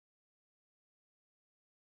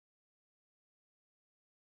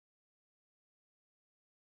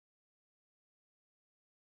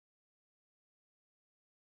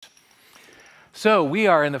So we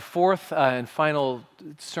are in the fourth and final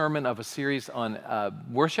sermon of a series on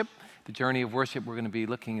worship, the journey of worship. We're going to be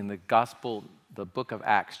looking in the gospel, the book of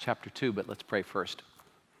Acts, chapter 2, but let's pray first.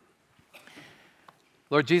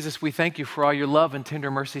 Lord Jesus, we thank you for all your love and tender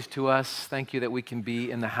mercies to us. Thank you that we can be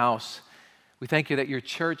in the house. We thank you that your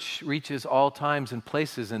church reaches all times and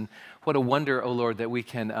places, and what a wonder, oh Lord, that we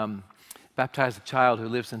can baptize a child who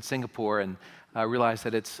lives in Singapore and realize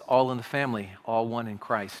that it's all in the family, all one in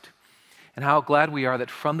Christ. And how glad we are that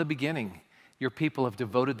from the beginning, your people have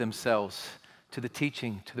devoted themselves to the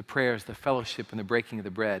teaching, to the prayers, the fellowship, and the breaking of the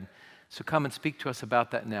bread. So come and speak to us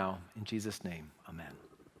about that now. In Jesus' name, amen.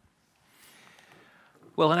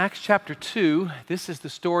 Well, in Acts chapter 2, this is the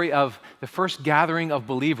story of the first gathering of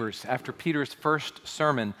believers after Peter's first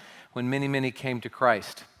sermon when many came to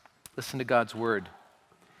Christ. Listen to God's word.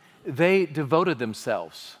 They devoted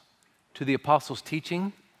themselves to the apostles'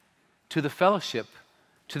 teaching, to the fellowship,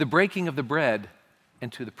 to the breaking of the bread, and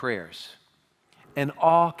to the prayers. And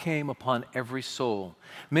awe came upon every soul.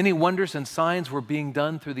 Many wonders and signs were being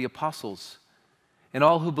done through the apostles. And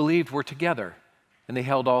all who believed were together, and they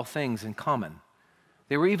held all things in common.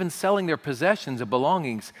 They were even selling their possessions and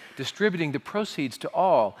belongings, distributing the proceeds to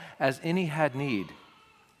all as any had need.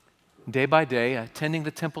 Day by day, attending the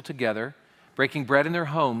temple together, breaking bread in their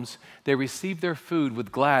homes, they received their food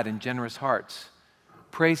with glad and generous hearts,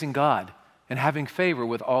 praising God and having favor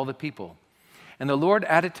with all the people. And the Lord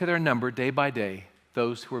added to their number day by day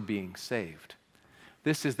those who were being saved.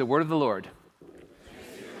 This is the word of the Lord.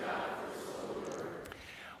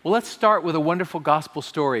 Well, let's start with a wonderful gospel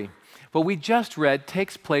story. What we just read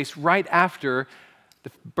takes place right after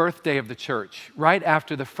the birthday of the church, right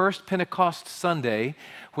after the first Pentecost Sunday,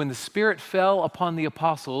 when the Spirit fell upon the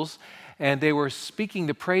apostles and they were speaking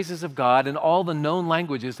the praises of God in all the known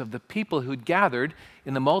languages of the people who'd gathered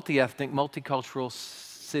in the multi-ethnic, multicultural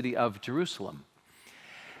city of Jerusalem.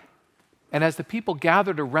 And as the people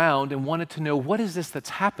gathered around and wanted to know, what is this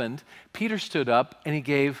that's happened, Peter stood up and he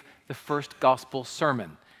gave the first gospel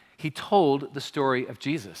sermon. He told the story of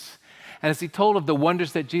Jesus. And as he told of the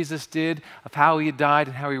wonders that Jesus did, of how he had died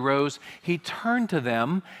and how he rose, he turned to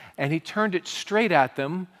them and he turned it straight at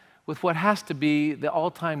them with what has to be the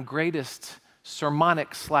all-time greatest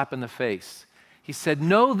sermonic slap in the face. He said,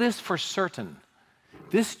 "Know this for certain,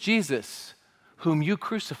 this Jesus whom you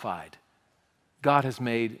crucified, God has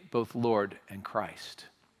made both Lord and Christ."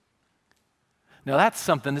 Now that's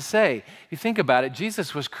something to say. You think about it,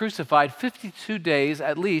 Jesus was crucified 52 days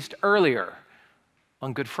at least earlier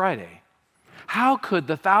on Good Friday. How could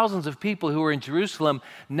the thousands of people who were in Jerusalem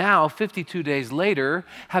now, 52 days later,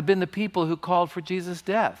 have been the people who called for Jesus'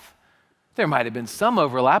 death? There might have been some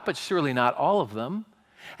overlap, but surely not all of them.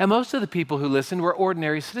 And most of the people who listened were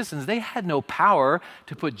ordinary citizens. They had no power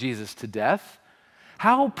to put Jesus to death.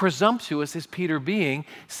 How presumptuous is Peter being,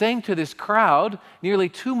 saying to this crowd nearly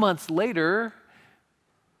 2 months later,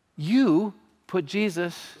 you put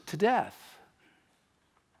Jesus to death?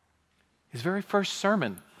 His very first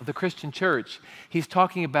sermon of the Christian church, he's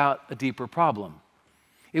talking about a deeper problem.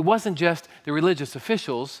 It wasn't just the religious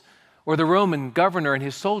officials or the Roman governor and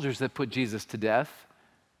his soldiers that put Jesus to death.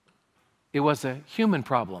 It was a human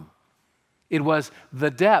problem. It was the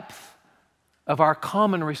depth of our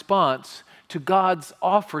common response to God's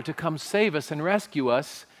offer to come save us and rescue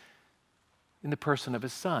us in the person of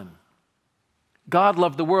his Son. God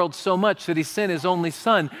loved the world so much that he sent his only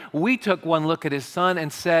Son. We took one look at his Son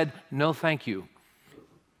and said, no, thank you.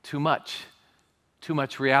 Too much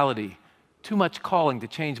reality, too much calling to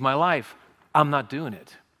change my life. I'm not doing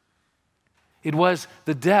it. It was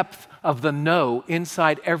the depth of the no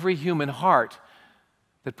inside every human heart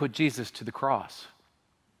that put Jesus to the cross.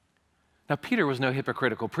 Now, Peter was no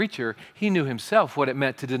hypocritical preacher. He knew himself what it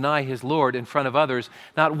meant to deny his Lord in front of others,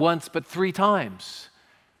 not once, but 3 times.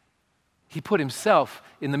 He put himself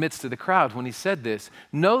in the midst of the crowd when he said this.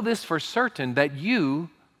 Know this for certain, that you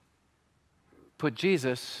put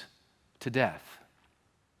Jesus to death.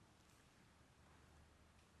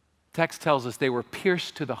 Text tells us they were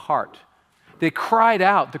pierced to the heart. They cried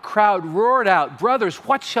out, the crowd roared out, brothers,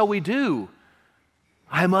 what shall we do?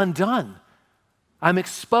 I'm undone. I'm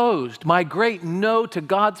exposed. My great no to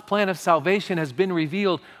God's plan of salvation has been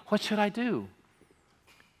revealed. What should I do?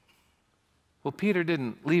 Well, Peter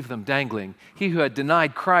didn't leave them dangling. He who had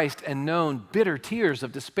denied Christ and known bitter tears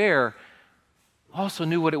of despair also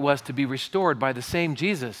knew what it was to be restored by the same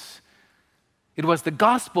Jesus. It was the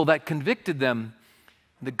gospel that convicted them,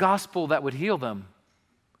 the gospel that would heal them.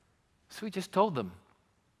 So he just told them,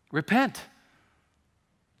 repent,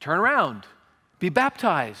 turn around, be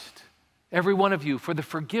baptized, every one of you, for the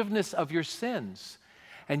forgiveness of your sins,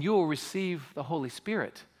 and you will receive the Holy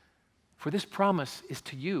Spirit. For this promise is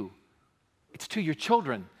to you. It's to your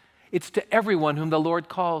children. It's to everyone whom the Lord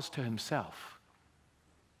calls to himself.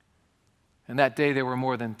 And that day there were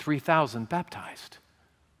more than 3,000 baptized.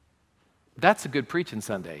 That's a good preaching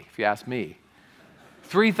Sunday, if you ask me.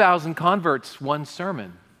 3,000 converts, one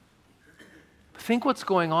sermon. Think what's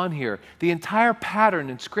going on here. The entire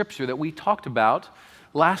pattern in Scripture that we talked about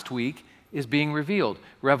last week is being revealed.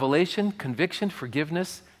 Revelation, conviction,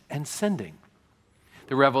 forgiveness, and sending.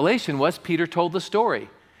 The revelation was Peter told the story.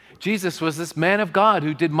 Jesus was this man of God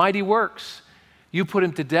who did mighty works. You put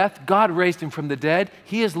him to death. God raised him from the dead.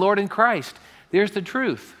 He is Lord in Christ. There's the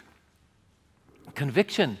truth.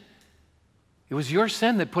 Conviction. It was your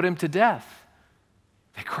sin that put him to death.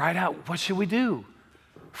 They cried out, what should we do?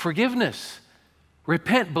 Forgiveness.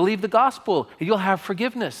 Repent, believe the gospel, and you'll have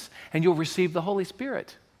forgiveness, and you'll receive the Holy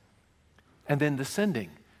Spirit. And then the sending.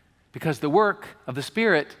 Because the work of the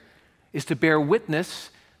Spirit is to bear witness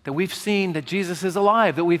that we've seen that Jesus is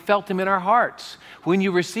alive, that we've felt him in our hearts. When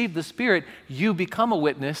you receive the Spirit, you become a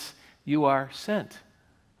witness. You are sent.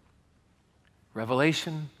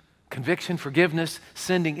 Revelation, conviction, forgiveness,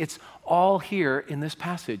 sending, it's all here in this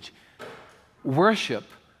passage. Worship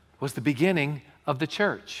was the beginning of the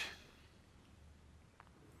church.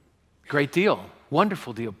 Great deal,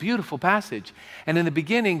 wonderful deal, beautiful passage. And in the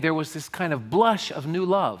beginning, there was this kind of blush of new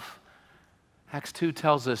love. Acts 2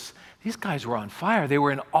 tells us these guys were on fire. They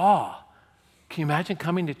were in awe. Can you imagine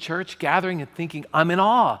coming to church, gathering and thinking, I'm in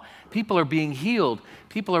awe. People are being healed.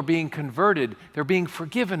 People are being converted. They're being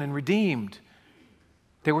forgiven and redeemed.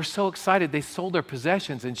 They were so excited, they sold their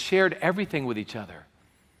possessions and shared everything with each other.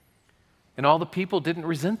 And all the people didn't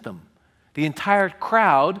resent them. The entire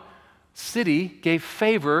crowd, city, gave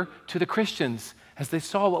favor to the Christians as they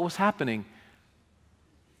saw what was happening.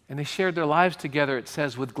 And they shared their lives together, it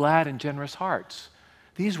says, with glad and generous hearts.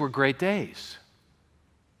 These were great days.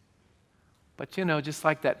 But you know, just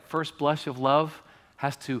like that first blush of love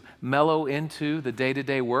has to mellow into the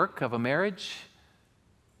day-to-day work of a marriage,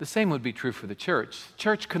 the same would be true for the church.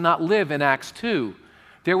 Church could not live in Acts 2.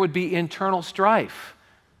 There would be internal strife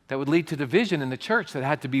that would lead to division in the church that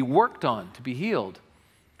had to be worked on to be healed.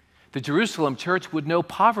 The Jerusalem church would know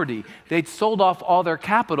poverty. They'd sold off all their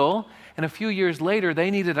capital, and a few years later,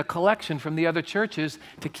 they needed a collection from the other churches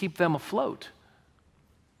to keep them afloat.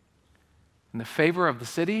 And the favor of the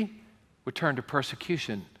city would turn to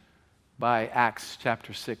persecution by Acts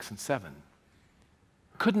chapter 6 and 7.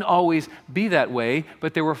 Couldn't always be that way,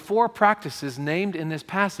 but there were 4 practices named in this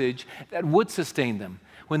passage that would sustain them.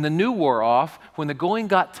 When the new wore off, when the going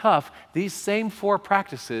got tough, these same 4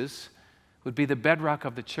 practices would be the bedrock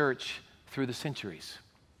of the church through the centuries.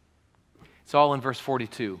 It's all in verse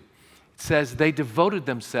 42. It says, they devoted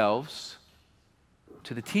themselves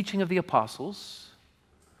to the teaching of the apostles,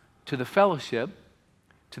 to the fellowship,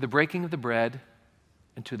 to the breaking of the bread,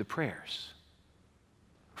 and to the prayers.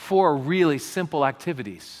 4 really simple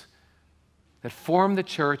activities that form the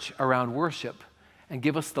church around worship and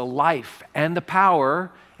give us the life and the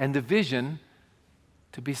power and the vision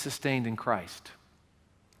to be sustained in Christ.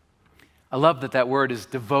 I love that word is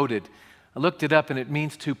devoted. I looked it up and it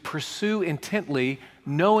means to pursue intently,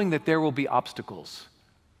 knowing that there will be obstacles.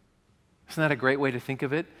 Isn't that a great way to think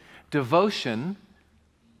of it? Devotion,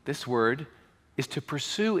 this word, is to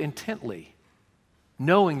pursue intently,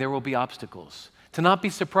 knowing there will be obstacles. To not be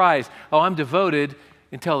surprised, oh, I'm devoted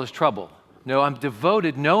until there's trouble. No, I'm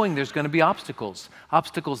devoted knowing there's going to be obstacles.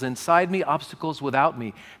 Obstacles inside me, obstacles without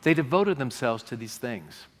me. They devoted themselves to these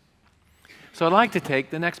things. So I'd like to take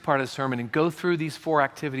the next part of the sermon and go through these 4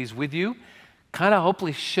 activities with you, kind of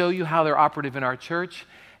hopefully show you how they're operative in our church,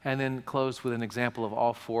 and then close with an example of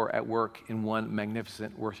all 4 at work in one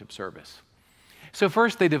magnificent worship service. So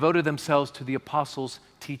first, they devoted themselves to the apostles'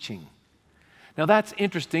 teaching. Now that's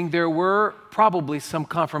interesting. There were probably some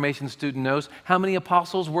confirmation student knows. How many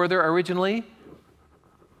apostles were there originally?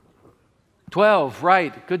 12,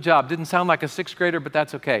 right. Good job. Didn't sound like a 6th grader, but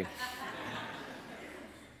that's okay.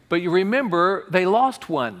 But you remember, they lost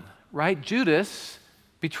one, right? Judas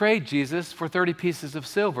betrayed Jesus for 30 pieces of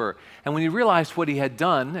silver. And when he realized what he had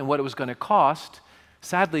done and what it was going to cost,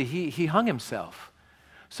 sadly, he hung himself.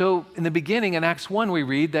 So in the beginning, in Acts 1, we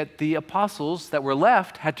read that the apostles that were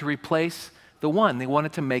left had to replace the one. They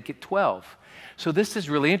wanted to make it 12. So this is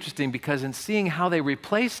really interesting because in seeing how they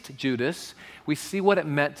replaced Judas, we see what it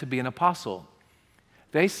meant to be an apostle.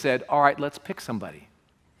 They said, all right, let's pick somebody.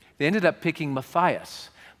 They ended up picking Matthias,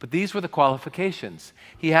 but these were the qualifications.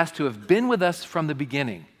 He has to have been with us from the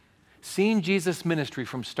beginning, seen Jesus' ministry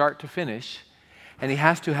from start to finish, and he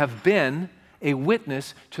has to have been a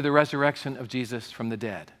witness to the resurrection of Jesus from the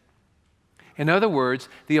dead. In other words,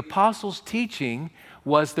 the apostles' teaching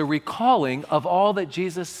was the recalling of all that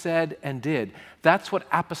Jesus said and did. That's what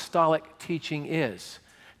apostolic teaching is.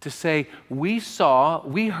 To say, we saw,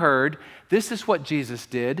 we heard, this is what Jesus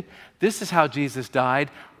did, this is how Jesus died,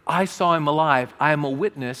 I saw him alive, I am a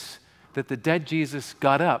witness that the dead Jesus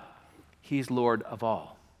got up, he's Lord of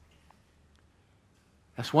all.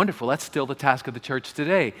 That's wonderful. That's still the task of the church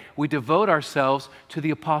today. We devote ourselves to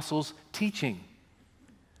the apostles' teaching.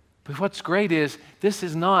 But what's great is this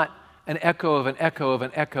is not an echo of an echo of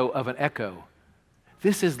an echo of an echo.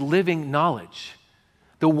 This is living knowledge.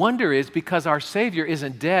 The wonder is because our Savior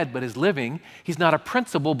isn't dead but is living, he's not a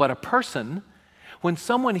principle but a person. When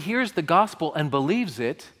someone hears the gospel and believes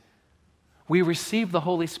it, we receive the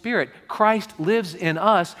Holy Spirit. Christ lives in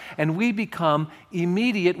us and we become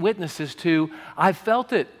immediate witnesses to, I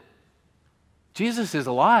felt it. Jesus is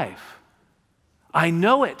alive. I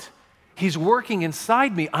know it. He's working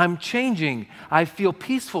inside me. I'm changing. I feel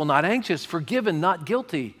peaceful, not anxious, forgiven, not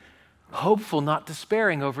guilty, hopeful, not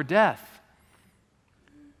despairing over death.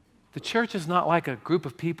 The church is not like a group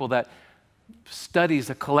of people that studies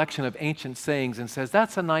a collection of ancient sayings and says,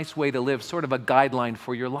 that's a nice way to live, sort of a guideline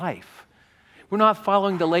for your life. We're not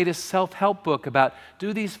following the latest self-help book about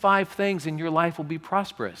do these 5 things and your life will be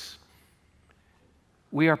prosperous.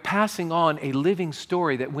 We are passing on a living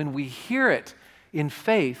story that when we hear it in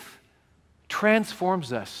faith,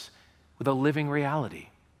 transforms us with a living reality.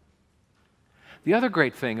 The other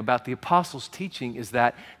great thing about the apostles' teaching is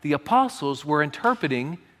that the apostles were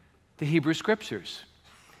interpreting the Hebrew Scriptures.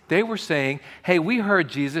 They were saying, hey, we heard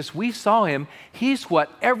Jesus, we saw him, he's what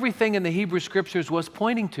everything in the Hebrew Scriptures was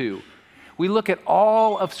pointing to. We look at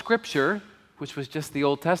all of Scripture, which was just the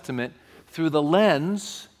Old Testament, through the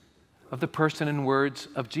lens of the person and words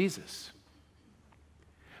of Jesus.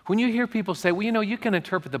 When you hear people say, well, you know, you can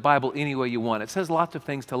interpret the Bible any way you want. It says lots of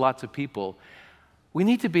things to lots of people. We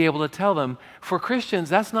need to be able to tell them, for Christians,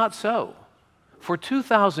 that's not so. For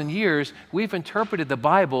 2,000 years, we've interpreted the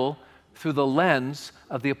Bible through the lens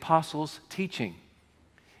of the apostles' teaching.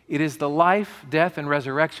 It is the life, death, and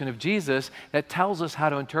resurrection of Jesus that tells us how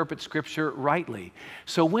to interpret Scripture rightly.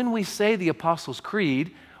 So when we say the Apostles'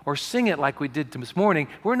 Creed, or sing it like we did this morning,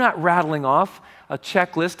 we're not rattling off a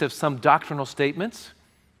checklist of some doctrinal statements.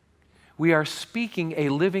 We are speaking a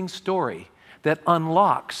living story that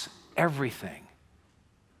unlocks everything.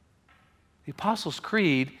 The Apostles'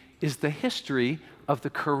 Creed is the history of the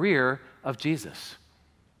career of Jesus.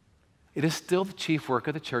 It is still the chief work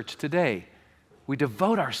of the church today. We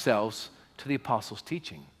devote ourselves to the apostles'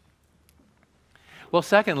 teaching. Well,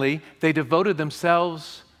 secondly, they devoted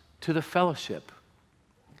themselves to the fellowship.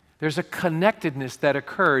 There's a connectedness that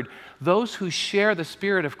occurred. Those who share the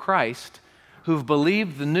Spirit of Christ, who've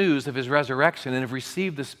believed the news of his resurrection and have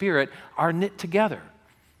received the Spirit, are knit together.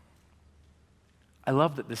 I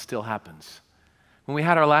love that this still happens. When we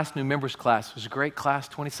had our last new members class, it was a great class,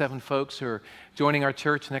 27 folks who are joining our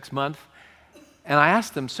church next month. And I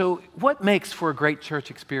asked them, so what makes for a great church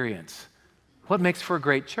experience? What makes for a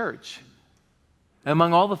great church? And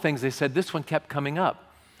among all the things they said, this one kept coming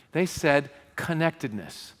up. They said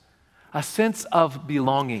connectedness, a sense of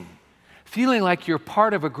belonging, feeling like you're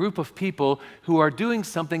part of a group of people who are doing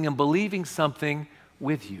something and believing something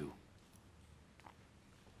with you.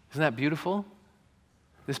 Isn't that beautiful?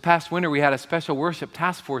 This past winter, we had a special worship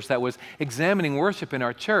task force that was examining worship in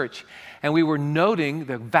our church, and we were noting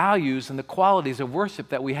the values and the qualities of worship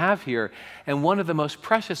that we have here. And one of the most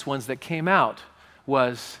precious ones that came out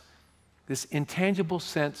was this intangible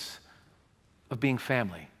sense of being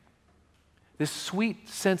family, this sweet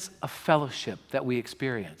sense of fellowship that we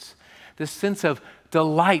experience, this sense of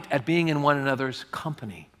delight at being in one another's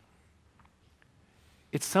company.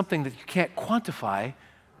 It's something that you can't quantify,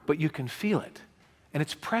 but you can feel it. And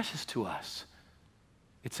it's precious to us.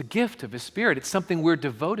 It's a gift of his Spirit. It's something we're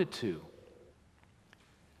devoted to.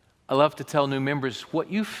 I love to tell new members what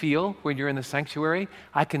you feel when you're in the sanctuary,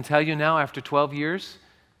 I can tell you now after 12 years,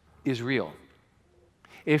 is real.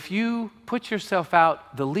 If you put yourself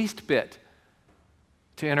out the least bit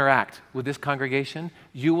to interact with this congregation,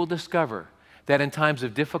 you will discover that in times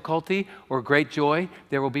of difficulty or great joy,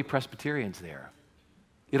 there will be Presbyterians there.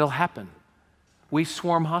 It'll happen. We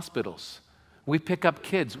swarm hospitals. We pick up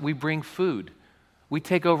kids, we bring food, we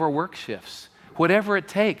take over work shifts. Whatever it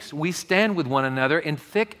takes, we stand with one another in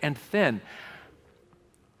thick and thin.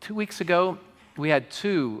 2 weeks ago, we had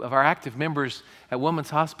 2 of our active members at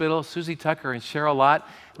Women's Hospital, Susie Tucker and Cheryl Lott.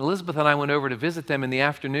 Elizabeth and I went over to visit them in the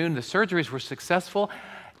afternoon. The surgeries were successful.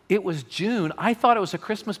 It was June. I thought it was a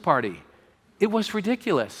Christmas party. It was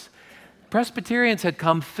ridiculous. Presbyterians had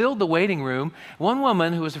come, filled the waiting room. One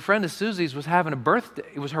woman who was a friend of Susie's was having a birthday.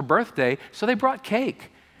 It was her birthday, so they brought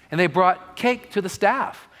cake. And they brought cake to the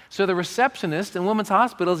staff. So the receptionist in women's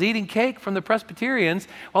hospital is eating cake from the Presbyterians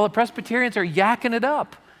while the Presbyterians are yakking it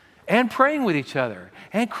up and praying with each other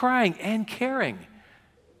and crying and caring.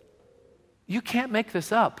 You can't make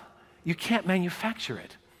this up. You can't manufacture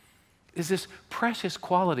it. It's this precious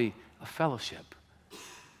quality of fellowship.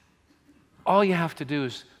 All you have to do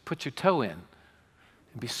is put your toe in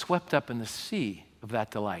and be swept up in the sea of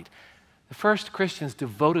that delight. The first Christians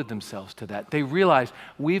devoted themselves to that. They realized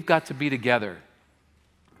we've got to be together.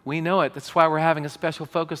 We know it. That's why we're having a special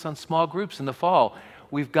focus on small groups in the fall.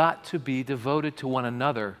 We've got to be devoted to one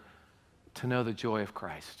another to know the joy of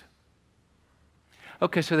Christ.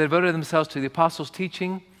 Okay, so they devoted themselves to the apostles'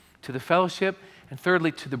 teaching, to the fellowship, and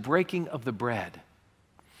thirdly, to the breaking of the bread.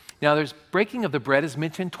 Now, there's breaking of the bread is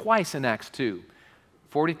mentioned twice in Acts 2,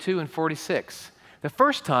 42 and 46. The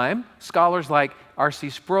first time, scholars like R.C.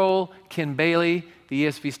 Sproul, Ken Bailey, the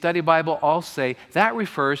ESV Study Bible all say that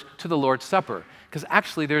refers to the Lord's Supper, because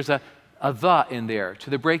actually there's a the in there, to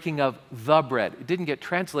the breaking of the bread. It didn't get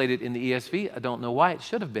translated in the ESV. I don't know why. It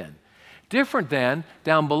should have been. Different than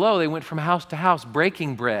down below, they went from house to house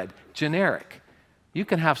breaking bread, generic. You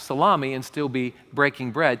can have salami and still be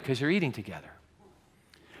breaking bread because you're eating together.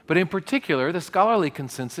 But in particular, the scholarly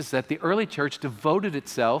consensus is that the early church devoted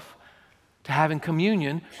itself to having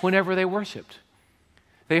communion whenever they worshiped.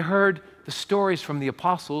 They heard the stories from the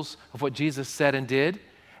apostles of what Jesus said and did,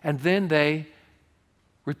 and then they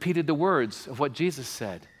repeated the words of what Jesus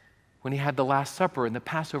said when he had the Last Supper and the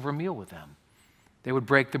Passover meal with them. They would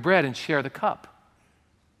break the bread and share the cup.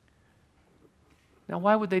 Now,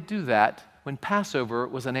 why would they do that when Passover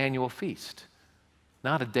was an annual feast,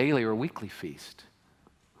 not a daily or weekly feast?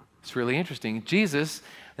 It's really interesting. Jesus,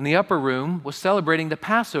 in the upper room, was celebrating the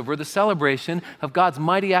Passover, the celebration of God's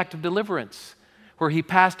mighty act of deliverance, where he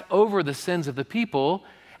passed over the sins of the people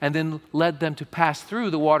and then led them to pass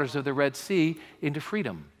through the waters of the Red Sea into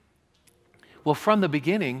freedom. Well, from the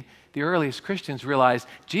beginning, the earliest Christians realized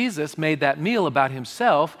Jesus made that meal about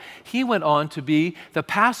himself. He went on to be the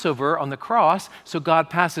Passover on the cross, so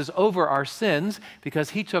God passes over our sins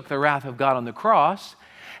because he took the wrath of God on the cross.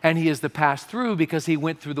 And he is the pass-through because he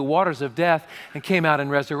went through the waters of death and came out in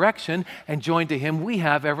resurrection, and joined to him we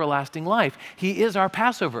have everlasting life. He is our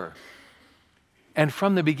Passover. And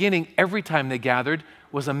from the beginning, every time they gathered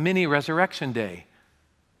was a mini resurrection day.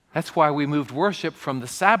 That's why we moved worship from the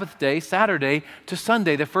Sabbath day, Saturday, to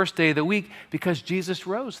Sunday, the first day of the week, because Jesus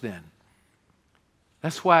rose then.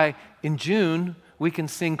 That's why in June we can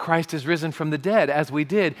sing Christ is risen from the dead, as we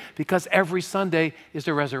did, because every Sunday is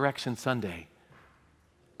a resurrection Sunday.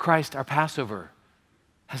 Christ, our Passover,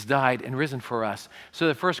 has died and risen for us. So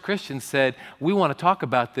the first Christians said, we want to talk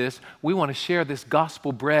about this. We want to share this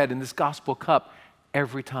gospel bread and this gospel cup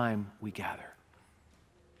every time we gather.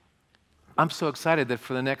 I'm so excited that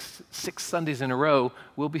for the next 6 Sundays in a row,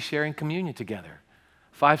 we'll be sharing communion together.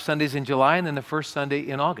 5 Sundays in July and then the first Sunday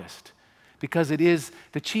in August, because it is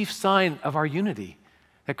the chief sign of our unity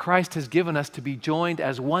that Christ has given us to be joined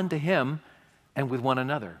as one to him and with one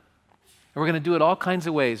another. And we're going to do it all kinds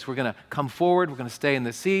of ways. We're going to come forward. We're going to stay in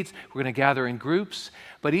the seats. We're going to gather in groups.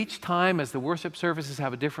 But each time, as the worship services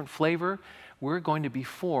have a different flavor, we're going to be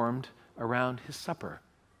formed around his supper.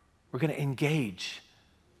 We're going to engage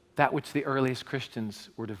that which the earliest Christians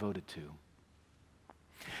were devoted to.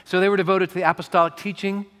 So they were devoted to the apostolic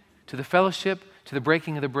teaching, to the fellowship, to the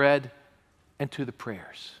breaking of the bread, and to the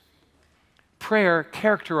prayers. Prayer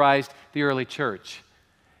characterized the early church.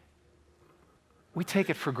 We take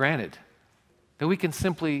it for granted that we can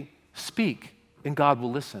simply speak and God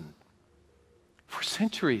will listen. For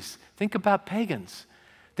centuries, think about pagans.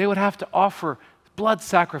 They would have to offer blood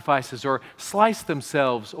sacrifices or slice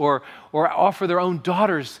themselves or offer their own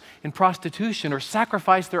daughters in prostitution or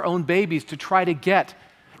sacrifice their own babies to try to get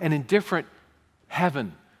an indifferent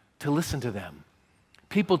heaven to listen to them.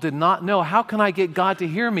 People did not know, how can I get God to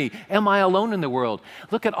hear me? Am I alone in the world?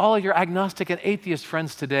 Look at all of your agnostic and atheist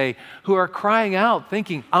friends today who are crying out,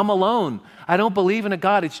 thinking, I'm alone. I don't believe in a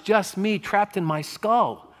God. It's just me trapped in my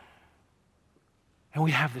skull. And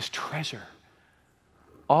we have this treasure.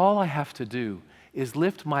 All I have to do is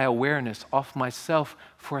lift my awareness off myself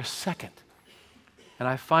for a second. And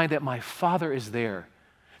I find that my Father is there.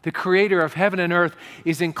 The creator of heaven and earth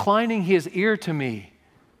is inclining his ear to me,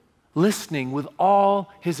 listening with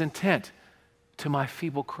all his intent to my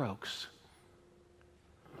feeble croaks.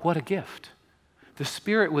 What a gift. The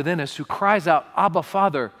Spirit within us who cries out, Abba,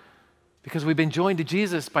 Father, because we've been joined to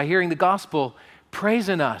Jesus by hearing the gospel, prays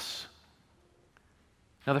in us.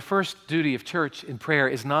 Now, the first duty of church in prayer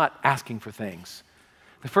is not asking for things.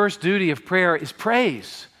 The first duty of prayer is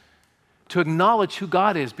praise, to acknowledge who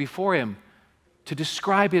God is before him to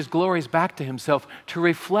describe his glories back to himself, to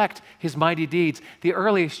reflect his mighty deeds. The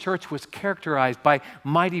earliest church was characterized by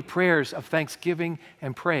mighty prayers of thanksgiving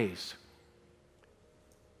and praise.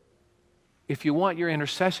 If you want your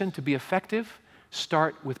intercession to be effective,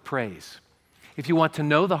 start with praise. If you want to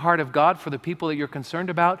know the heart of God for the people that you're concerned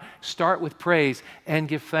about, start with praise and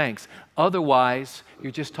give thanks. Otherwise,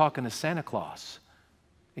 you're just talking to Santa Claus,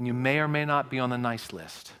 and you may or may not be on the nice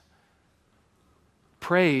list.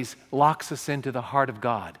 Praise locks us into the heart of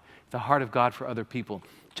God for other people.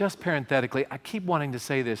 Just parenthetically, I keep wanting to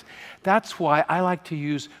say this. That's why I like to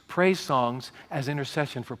use praise songs as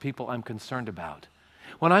intercession for people I'm concerned about.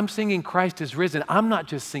 When I'm singing Christ is risen, I'm not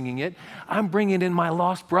just singing it. I'm bringing in my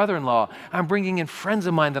lost brother-in-law. I'm bringing in friends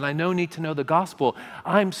of mine that I know need to know the gospel.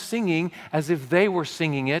 I'm singing as if they were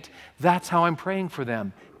singing it. That's how I'm praying for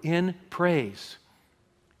them, in praise.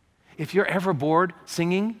 If you're ever bored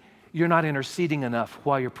singing, you're not interceding enough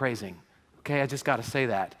while you're praising. Okay, I just got to say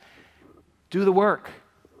that. Do the work.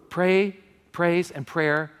 Pray, praise, and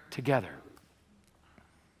prayer together.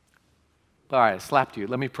 All right, I slapped you.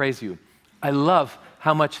 Let me praise you. I love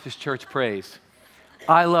how much this church prays.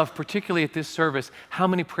 I love, particularly at this service, how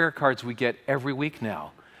many prayer cards we get every week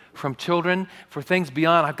now. From children, for things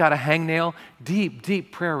beyond, I've got a hangnail, deep,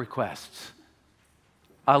 deep prayer requests.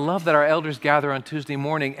 I love that our elders gather on Tuesday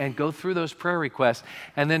morning and go through those prayer requests,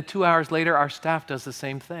 and then 2 hours later, our staff does the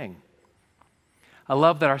same thing. I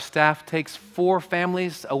love that our staff takes 4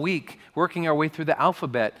 families a week, working our way through the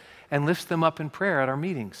alphabet, and lifts them up in prayer at our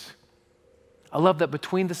meetings. I love that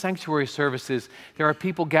between the sanctuary services, there are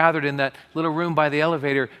people gathered in that little room by the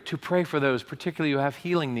elevator to pray for those, particularly who have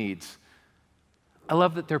healing needs. I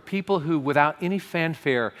love that there are people who, without any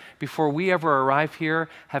fanfare, before we ever arrive here,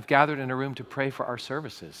 have gathered in a room to pray for our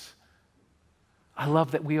services. I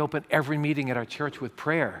love that we open every meeting at our church with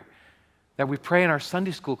prayer, that we pray in our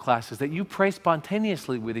Sunday school classes, that you pray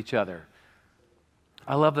spontaneously with each other.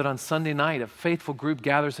 I love that on Sunday night, a faithful group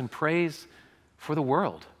gathers and prays for the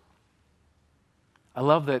world. I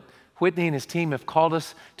love that Whitney and his team have called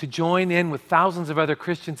us to join in with thousands of other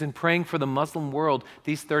Christians in praying for the Muslim world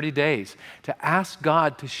these 30 days, to ask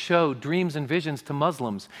God to show dreams and visions to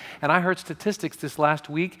Muslims. And I heard statistics this last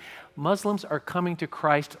week. Muslims are coming to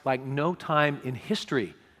Christ like no time in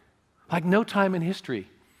history. Like no time in history.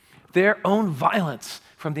 Their own violence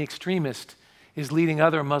from the extremist is leading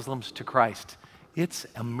other Muslims to Christ. It's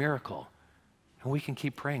a miracle. And we can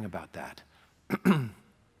keep praying about that.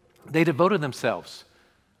 They devoted themselves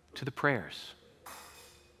to the prayers.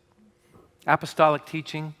 Apostolic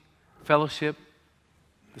teaching, fellowship,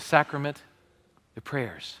 the sacrament, the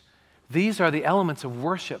prayers. These are the elements of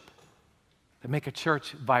worship that make a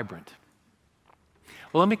church vibrant.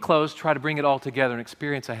 Well, let me close, try to bring it all together, an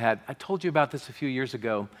experience I had. I told you about this a few years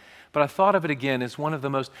ago, but I thought of it again as one of the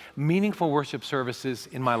most meaningful worship services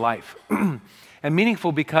in my life. And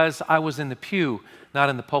meaningful because I was in the pew, not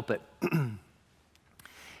in the pulpit.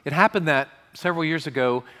 It happened that several years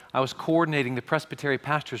ago, I was coordinating the Presbytery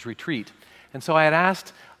Pastors Retreat. And so I had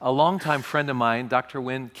asked a longtime friend of mine, Dr.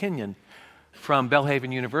 Wynn Kenyon, from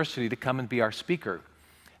Belhaven University, to come and be our speaker.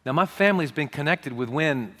 Now, my family's been connected with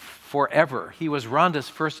Wynn forever. He was Rhonda's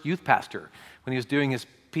first youth pastor when he was doing his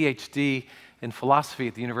PhD in philosophy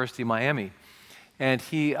at the University of Miami. And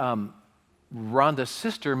Rhonda's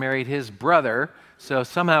sister married his brother, so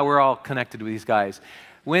somehow we're all connected with these guys.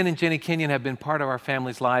 Wynn and Jenny Kenyon have been part of our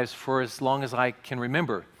family's lives for as long as I can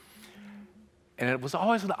remember. And it was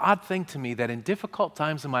always an odd thing to me that in difficult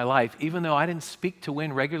times in my life, even though I didn't speak to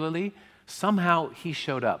Wynn regularly, somehow he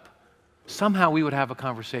showed up. Somehow we would have a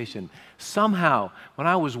conversation. Somehow, when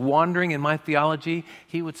I was wandering in my theology,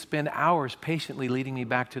 he would spend hours patiently leading me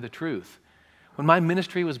back to the truth. When my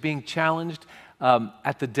ministry was being challenged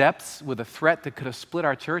at the depths with a threat that could have split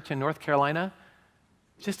our church in North Carolina,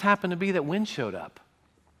 it just happened to be that Wynn showed up.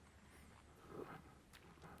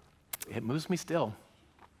 It moves me still.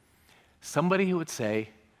 Somebody who would say,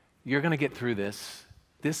 you're going to get through this.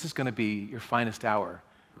 This is going to be your finest hour.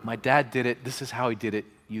 My dad did it. This is how he did it.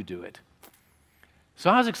 You do it. So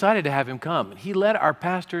I was excited to have him come. He led our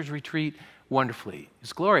pastor's retreat wonderfully. It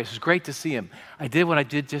was glorious. It was great to see him. I did what I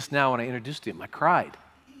did just now when I introduced him. I cried.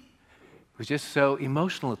 It was just so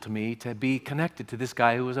emotional to me to be connected to this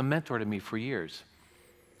guy who was a mentor to me for years.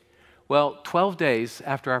 Well, 12 days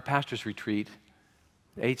after our pastor's retreat,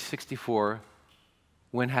 age 64,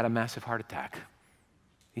 Wynn had a massive heart attack.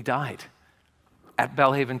 He died at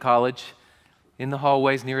Belhaven College, in the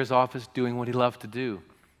hallways near his office, doing what he loved to do,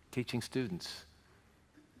 teaching students.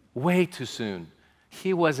 Way too soon.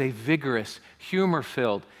 He was a vigorous,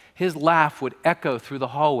 humor-filled. His laugh would echo through the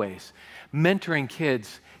hallways, mentoring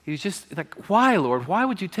kids, He was just like, why, Lord? Why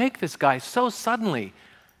would you take this guy so suddenly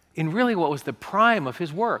in really what was the prime of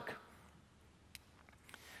his work?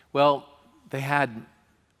 Well, they had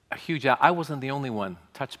a huge, I wasn't the only one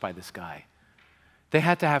touched by this guy. They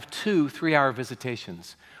had to have 2 3-hour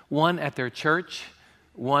visitations, one at their church,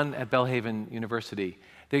 one at Belhaven University.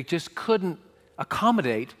 They just couldn't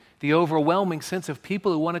accommodate the overwhelming sense of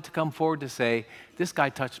people who wanted to come forward to say, this guy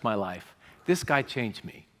touched my life. This guy changed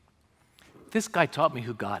me. This guy taught me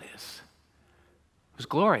who God is. It was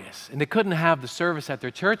glorious. And they couldn't have the service at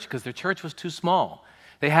their church because their church was too small.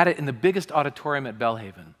 They had it in the biggest auditorium at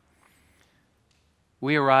Belhaven.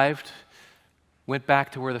 We arrived, went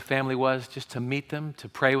back to where the family was just to meet them, to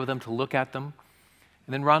pray with them, to look at them.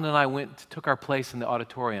 And then Rhonda and I took our place in the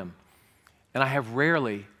auditorium. And I have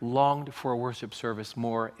rarely longed for a worship service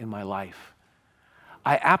more in my life.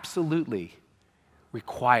 I absolutely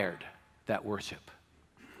required that worship.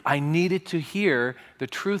 I needed to hear the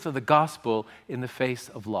truth of the gospel in the face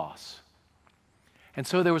of loss. And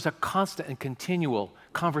so there was a constant and continual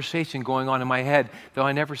conversation going on in my head, though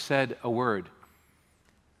I never said a word.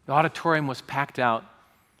 The auditorium was packed out.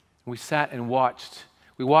 We sat and watched.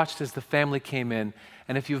 We watched as the family came in.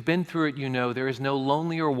 And if you've been through it, you know there is no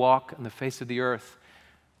lonelier walk on the face of the earth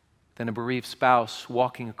than a bereaved spouse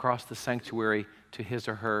walking across the sanctuary to his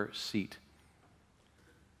or her seat.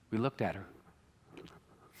 We looked at her.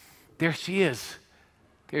 There she is.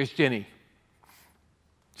 There's Jenny.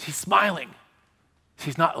 She's smiling.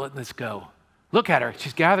 She's not letting this go. Look at her.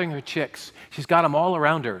 She's gathering her chicks. She's got them all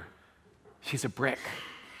around her. She's a brick.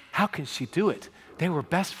 How can she do it? They were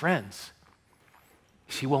best friends.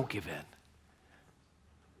 She won't give in.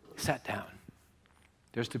 Sat down.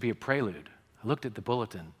 There's to be a prelude. I looked at the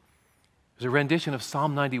bulletin. It was a rendition of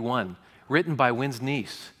Psalm 91, written by Wynn's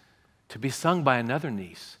niece, to be sung by another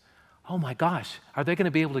niece. Oh my gosh, are they going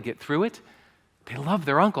to be able to get through it? They love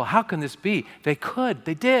their uncle. How can this be? They could.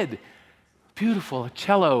 They did. Beautiful, a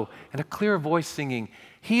cello and a clear voice singing,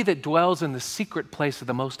 "He that dwells in the secret place of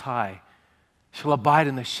the Most High shall abide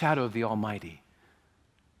in the shadow of the Almighty.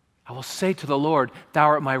 I will say to the Lord, thou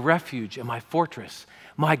art my refuge and my fortress,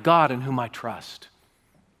 my God in whom I trust."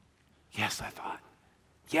 Yes, I thought.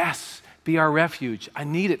 Yes, be our refuge. I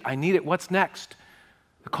need it. I need it. What's next?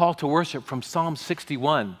 The call to worship from Psalm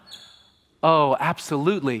 61. Oh,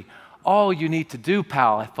 absolutely. All you need to do,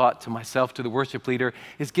 pal, I thought to myself, to the worship leader,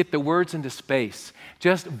 is get the words into space.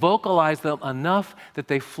 Just vocalize them enough that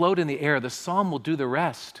they float in the air. The psalm will do the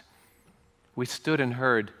rest. We stood and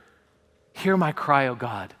heard, "Hear my cry, O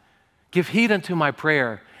God. Give heed unto my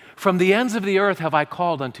prayer. From the ends of the earth have I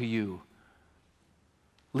called unto you.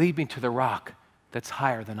 Lead me to the rock that's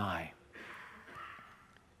higher than I."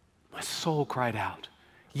 My soul cried out,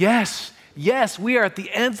 yes, yes, we are at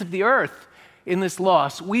the ends of the earth in this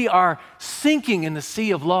loss. We are sinking in the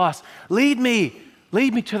sea of loss. Lead me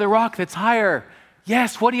to the rock that's higher.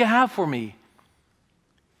 Yes, what do you have for me?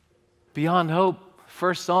 Beyond hope,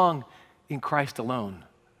 first song, in Christ alone.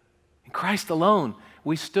 In Christ alone.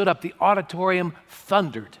 We stood up, the auditorium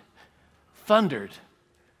thundered.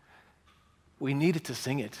 We needed to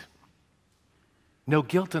sing it. No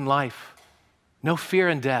guilt in life, no fear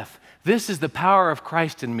in death. This is the power of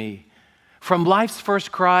Christ in me. From life's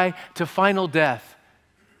first cry to final death,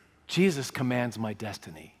 Jesus commands my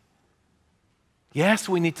destiny. Yes,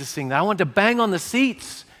 we need to sing that. I want to bang on the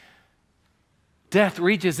seats. Death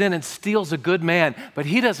reaches in and steals a good man, but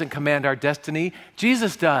he doesn't command our destiny.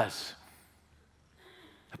 Jesus does.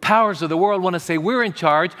 The powers of the world want to say, we're in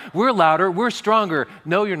charge, we're louder, we're stronger.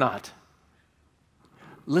 No, you're not.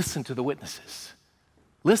 Listen to the witnesses.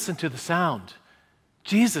 Listen to the sound.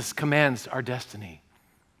 Jesus commands our destiny.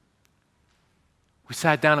 We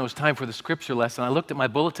sat down, it was time for the scripture lesson. I looked at my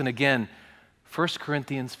bulletin again, 1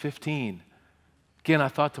 Corinthians 15. Again, I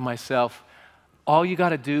thought to myself, all you got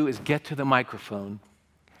to do is get to the microphone,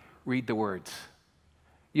 read the words.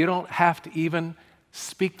 You don't have to even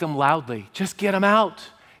speak them loudly. Just get them out.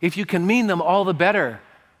 If you can mean them, all the better.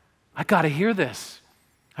 I got to hear this.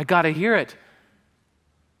 I got to hear it.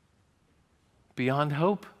 Beyond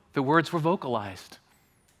hope, the words were vocalized.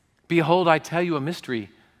 Behold, I tell you a mystery.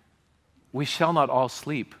 We shall not all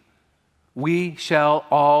sleep. We shall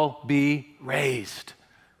all be raised.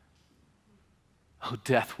 Oh,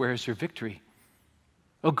 death, where is your victory?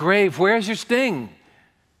 Oh, grave, where is your sting?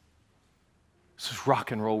 This is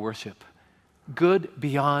rock and roll worship. Good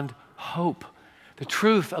beyond hope. The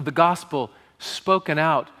truth of the gospel spoken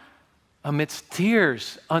out amidst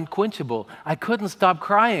tears, unquenchable. I couldn't stop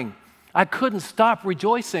crying. I couldn't stop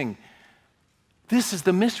rejoicing. This is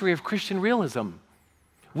the mystery of Christian realism.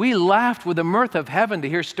 We laughed with the mirth of heaven to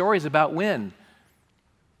hear stories about Wynn.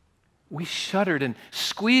 we shuddered and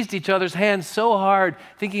squeezed each other's hands so hard,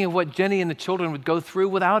 thinking of what Jenny and the children would go through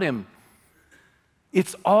without him.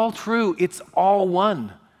 It's all true. It's all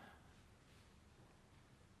one.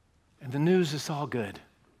 And the news is all good.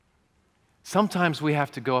 Sometimes we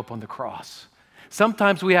have to go up on the cross.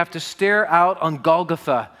 Sometimes we have to stare out on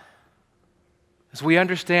Golgotha as we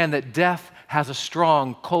understand that death has a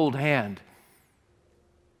strong, cold hand.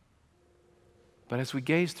 But as we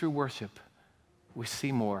gaze through worship, we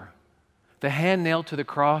see more. The hand nailed to the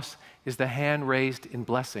cross is the hand raised in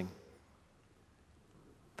blessing.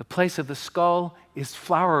 The place of the skull is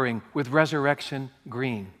flowering with resurrection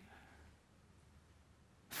green.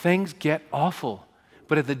 Things get awful,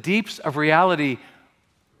 but at the deeps of reality,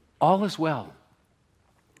 all is well.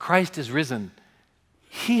 Christ is risen.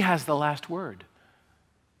 He has the last word.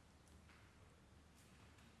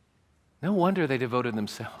 No wonder they devoted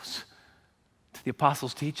themselves to the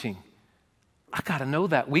apostles' teaching. I got to know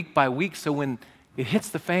that week by week so when it hits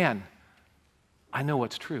the fan, I know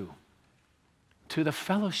what's true. To the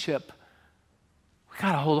fellowship, we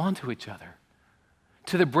got to hold on to each other.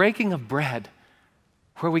 To the breaking of bread,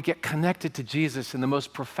 where we get connected to Jesus in the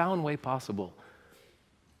most profound way possible.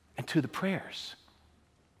 And to the prayers.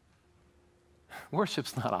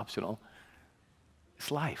 Worship's not optional.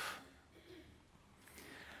 It's life.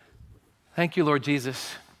 Thank you, Lord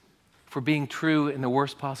Jesus, for being true in the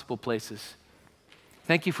worst possible places.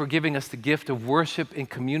 Thank you for giving us the gift of worship in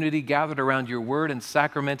community gathered around your word and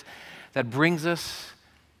sacrament that brings us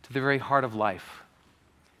to the very heart of life.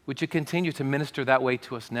 Would you continue to minister that way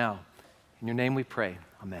to us now? In your name we pray.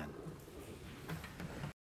 Amen.